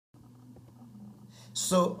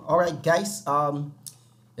So all right guys,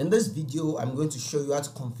 in this video I'm going to show you how to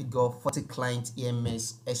configure FortiCLient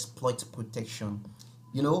EMS exploit protection.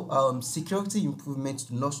 Security improvements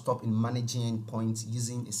do not stop in managing endpoints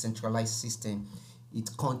using a centralized system. It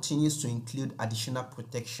continues to include additional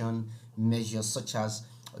protection measures such as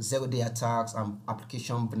zero-day attacks and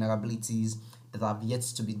application vulnerabilities that have yet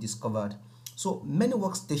to be discovered. So many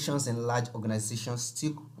workstations in large organizations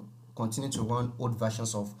still continue to run old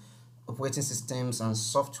versions of operating systems and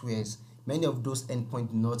softwares. Many of those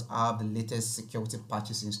endpoints do not have the latest security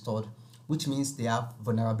patches installed, which means they have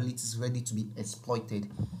vulnerabilities ready to be exploited.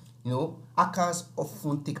 Hackers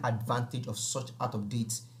often take advantage of such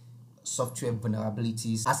out-of-date software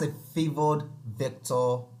vulnerabilities as a favored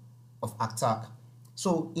vector of attack.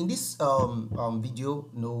 So in this video,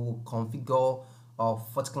 we'll configure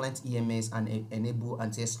FortiCLient EMS and enable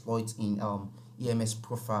anti-exploit in EMS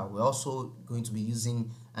profile. We're also going to be using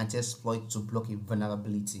anti-exploit to block a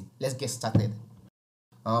vulnerability. Let's get started.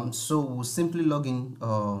 So we'll simply log in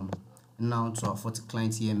now to our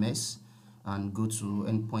FortiCLient EMS and go to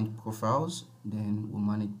endpoint profiles. Then we'll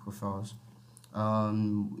manage profiles.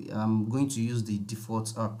 I'm going to use the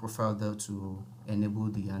default profile there to enable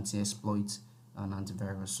the anti-exploit and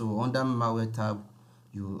antivirus. So under malware tab,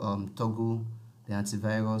 you toggle the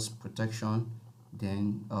antivirus protection,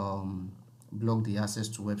 then block the access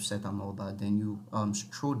to website and all that. Then you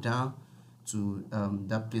scroll down to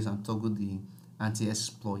that place and toggle the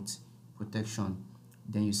anti-exploit protection.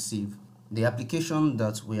 Then you save. The application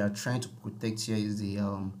that we are trying to protect here is the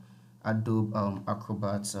Adobe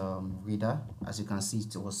Acrobat Reader. As you can see,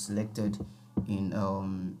 it was selected in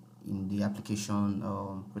the application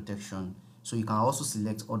protection. So you can also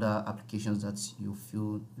select other applications that you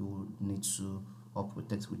feel you need to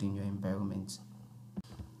protect within your environment.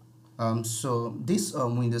 So this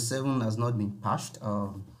Windows 7 has not been patched.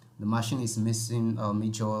 The machine is missing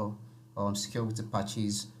major security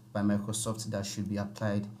patches by Microsoft that should be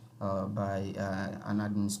applied by an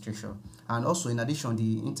administrator. And also, in addition,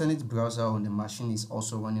 the internet browser on the machine is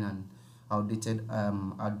also running an outdated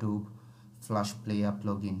Adobe Flash Player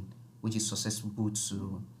plugin, which is susceptible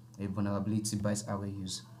to a vulnerability by our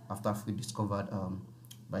use after discovered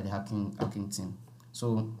by the hacking team.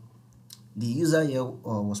 So the user here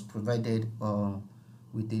was provided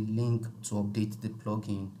with a link to update the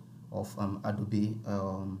plugin of Adobe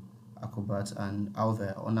Acrobat, and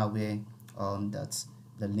however unaware that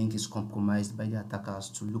the link is compromised by the attackers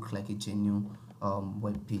to look like a genuine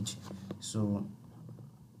web page. So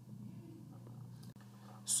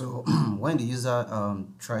when the user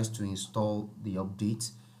tries to install the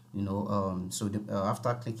update,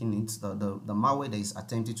 after clicking it, the malware that is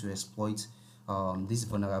attempting to exploit this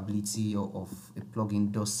vulnerability of a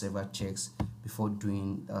plugin does several checks before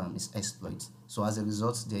doing its exploit. So as a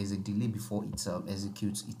result, there is a delay before it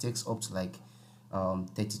executes. It takes up to like 30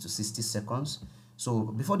 to 60 seconds. So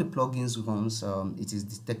before the plugins runs, it is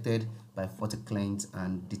detected by FortiCLient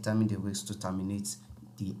and determine the ways to terminate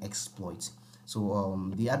the exploit.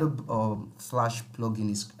 So the Adobe Flash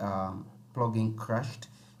plugin is plugin crashed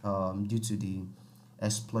due to the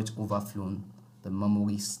exploit overflown the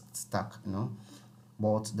memory stack,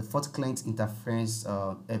 but the FortiCLient interference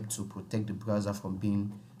help to protect the browser from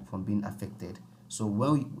being affected. So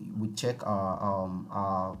when we check our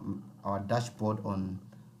dashboard on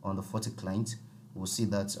the FortiCLient, we'll see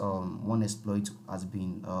that one exploit has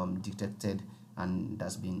been detected and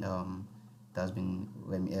that's been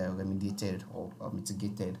remediated or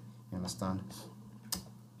mitigated. You understand?